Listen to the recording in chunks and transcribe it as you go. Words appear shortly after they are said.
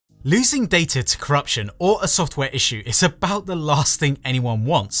Losing data to corruption or a software issue is about the last thing anyone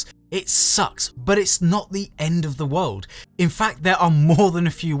wants. It sucks, but it's not the end of the world. In fact, there are more than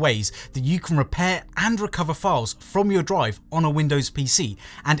a few ways that you can repair and recover files from your drive on a Windows PC,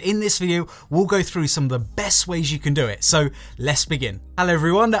 and in this video we'll go through some of the best ways you can do it, so let's begin. Hello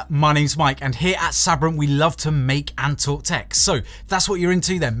everyone, my name's Mike, and here at SABRENT we love to make and talk tech, so if that's what you're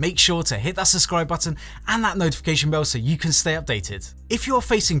into, then make sure to hit that subscribe button and that notification bell so you can stay updated. If you're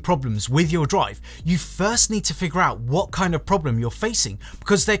facing problems with your drive, you first need to figure out what kind of problem you're facing,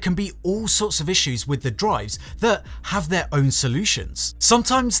 because there can be all sorts of issues with the drives that have their own solutions.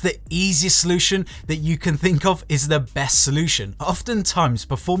 Sometimes the easiest solution that you can think of is the best solution. Oftentimes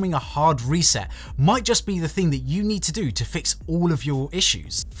performing a hard reset might just be the thing that you need to do to fix all of your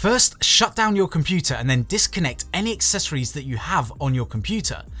issues. First, shut down your computer and then disconnect any accessories that you have on your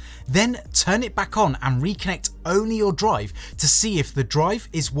computer. Then turn it back on and reconnect only your drive to see if the drive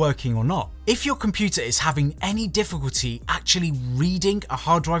is working or not. If your computer is having any difficulty actually reading a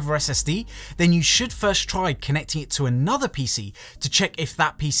hard drive or SSD, then you should first try connecting it to another PC to check if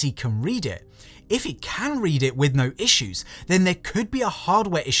that PC can read it. If it can read it with no issues, then there could be a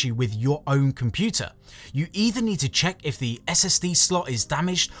hardware issue with your own computer. You either need to check if the SSD slot is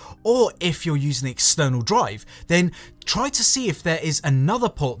damaged, or if you're using an external drive, then try to see if there is another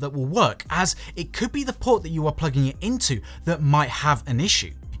port that will work, as it could be the port that you are plugging it into that might have an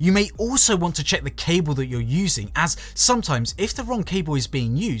issue. You may also want to check the cable that you're using, as sometimes if the wrong cable is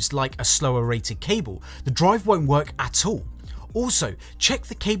being used, like a slower rated cable, the drive won't work at all. Also, check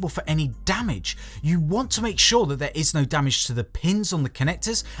the cable for any damage. You want to make sure that there is no damage to the pins on the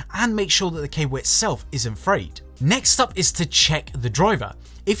connectors, and make sure that the cable itself isn't frayed. Next up is to check the driver.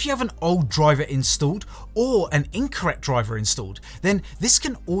 If you have an old driver installed or an incorrect driver installed, then this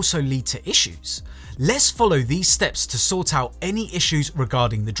can also lead to issues. Let's follow these steps to sort out any issues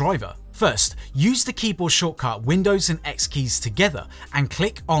regarding the driver. First, use the keyboard shortcut Windows and X keys together and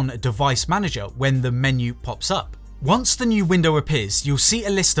click on Device Manager when the menu pops up. Once the new window appears, you'll see a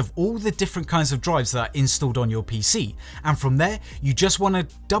list of all the different kinds of drives that are installed on your PC, and from there you just want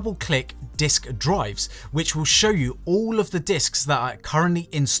to double click disk drives, which will show you all of the disks that are currently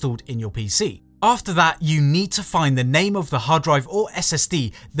installed in your PC. After that, you need to find the name of the hard drive or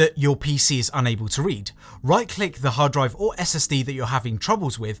SSD that your PC is unable to read. Right click the hard drive or SSD that you're having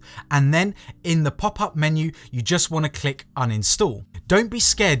troubles with, and then in the pop-up menu you just want to click uninstall. Don't be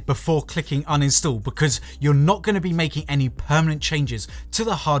scared before clicking uninstall, because you're not going to be making any permanent changes to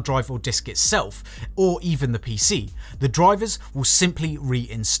the hard drive or disk itself, or even the PC. The drivers will simply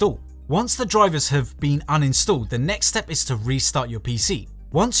reinstall. Once the drivers have been uninstalled, the next step is to restart your PC.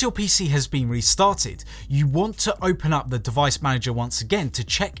 Once your PC has been restarted, you want to open up the device manager once again to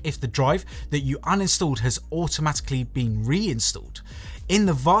check if the drive that you uninstalled has automatically been reinstalled. In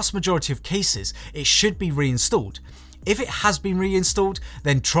the vast majority of cases, it should be reinstalled. If it has been reinstalled,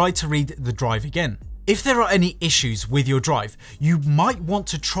 then try to read the drive again. If there are any issues with your drive, you might want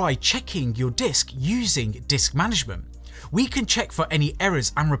to try checking your disk using disk management. We can check for any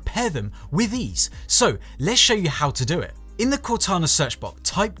errors and repair them with ease, so let's show you how to do it. In the Cortana search box,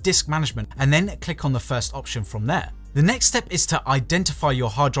 type disk management and then click on the first option from there. The next step is to identify your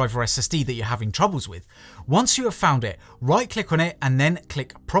hard drive or SSD that you're having troubles with. Once you have found it, right click on it and then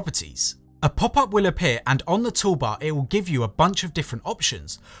click properties. A pop-up will appear, and on the toolbar it will give you a bunch of different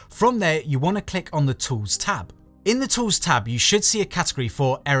options. From there you want to click on the tools tab. In the tools tab you should see a category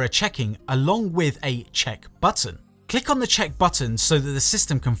for error checking along with a check button. Click on the check button so that the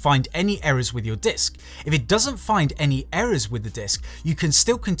system can find any errors with your disk. If it doesn't find any errors with the disk, you can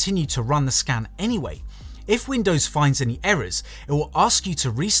still continue to run the scan anyway. If Windows finds any errors, it will ask you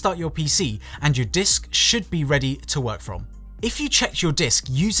to restart your PC and your disk should be ready to work from. If you checked your disk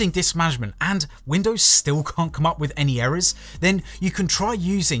using disk management and Windows still can't come up with any errors, then you can try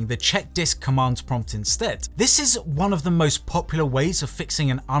using the check disk command prompt instead. This is one of the most popular ways of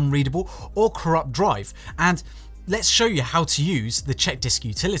fixing an unreadable or corrupt drive, and let's show you how to use the check disk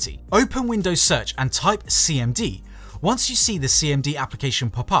utility. Open Windows Search and type CMD. Once you see the CMD application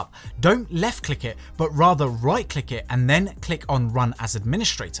pop up, don't left click it, but rather right click it and then click on Run as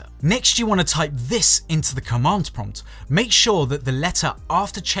Administrator. Next you want to type this into the command prompt. Make sure that the letter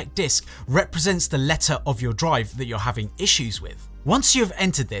after check disk represents the letter of your drive that you're having issues with. Once you have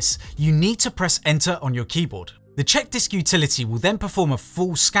entered this, you need to press enter on your keyboard. The check disk utility will then perform a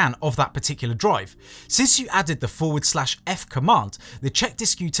full scan of that particular drive. Since you added the /F command, the check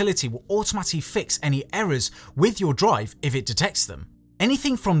disk utility will automatically fix any errors with your drive if it detects them.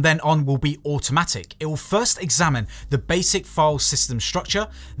 Anything from then on will be automatic. It will first examine the basic file system structure,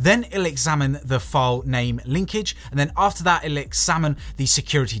 then it'll examine the file name linkage, and then after that it'll examine the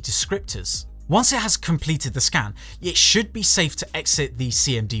security descriptors. Once it has completed the scan, it should be safe to exit the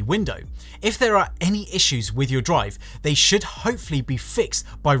CMD window. If there are any issues with your drive, they should hopefully be fixed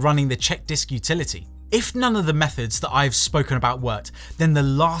by running the check disk utility. If none of the methods that I've spoken about worked, then the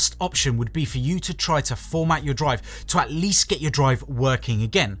last option would be for you to try to format your drive to at least get your drive working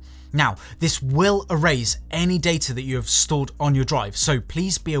again. Now, this will erase any data that you have stored on your drive, so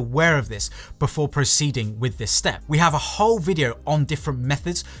please be aware of this before proceeding with this step. We have a whole video on different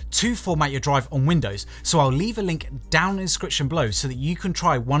methods to format your drive on Windows, so I'll leave a link down in the description below so that you can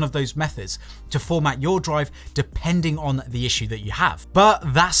try one of those methods to format your drive depending on the issue that you have.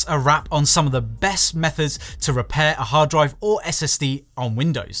 But that's a wrap on some of the best methods to repair a hard drive or SSD on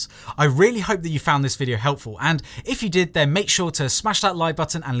Windows. I really hope that you found this video helpful, and if you did, then make sure to smash that like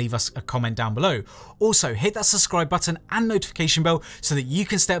button and leave us a comment down below. Also, hit that subscribe button and notification bell so that you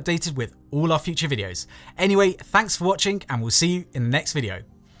can stay updated with all our future videos. Anyway, thanks for watching and we'll see you in the next video.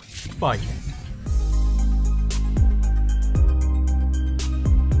 Bye.